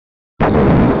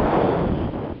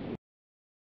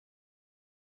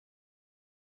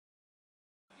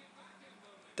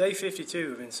Day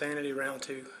 52 of Insanity Round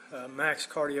 2, max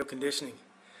cardio conditioning.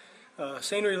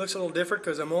 Scenery looks a little different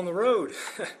because I'm on the road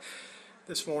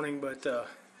this morning, but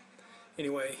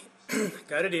anyway,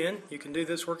 got it in. You can do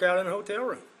this workout in a hotel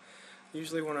room.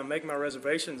 Usually when I make my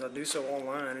reservations, I do so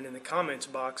online, and in the comments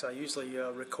box I usually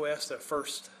request a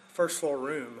first floor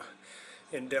room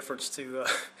in deference to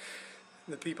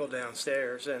the people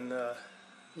downstairs, and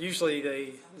usually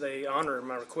they honor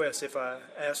my request if I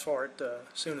ask for it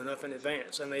soon enough in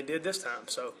advance, and they did this time,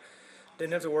 so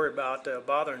didn't have to worry about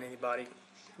bothering anybody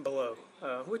below,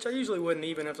 which I usually wouldn't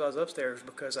even if I was upstairs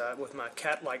because with my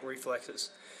cat-like reflexes.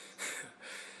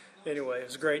 Anyway, it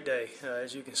was a great day.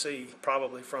 As you can see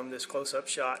probably from this close-up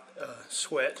shot,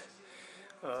 sweat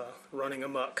running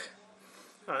amok.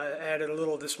 I added a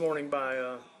little this morning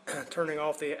by turning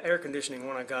off the air conditioning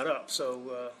when I got up,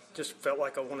 so just felt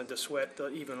like I wanted to sweat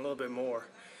even a little bit more,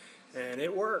 and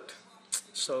it worked.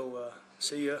 So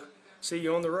see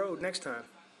you on the road next time.